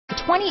The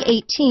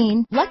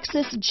 2018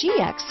 Lexus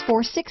GX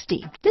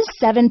 460. This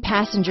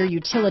 7-passenger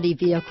utility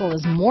vehicle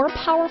is more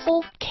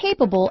powerful,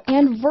 capable,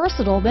 and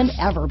versatile than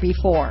ever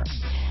before.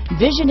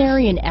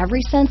 Visionary in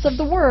every sense of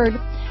the word,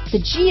 the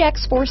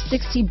GX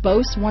 460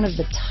 boasts one of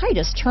the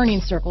tightest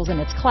turning circles in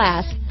its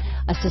class,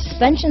 a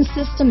suspension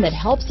system that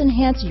helps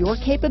enhance your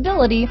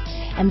capability,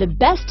 and the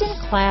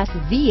best-in-class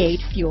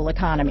V8 fuel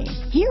economy.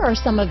 Here are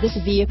some of this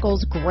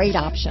vehicle's great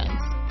options: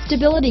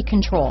 stability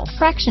control,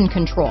 traction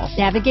control,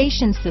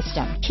 navigation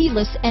system,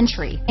 keyless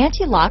entry,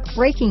 anti-lock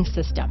braking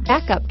system,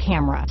 backup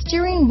camera,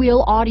 steering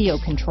wheel audio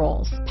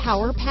controls,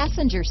 power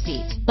passenger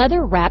seat,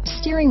 leather-wrapped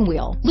steering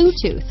wheel,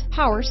 Bluetooth,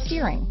 power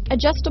steering,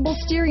 adjustable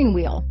steering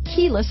wheel,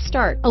 keyless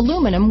start,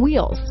 aluminum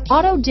wheels,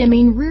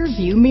 auto-dimming rear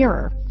view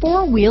mirror,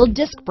 4-wheel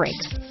disc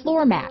brakes,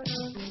 floor mats,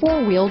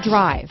 4-wheel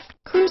drive,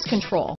 cruise control.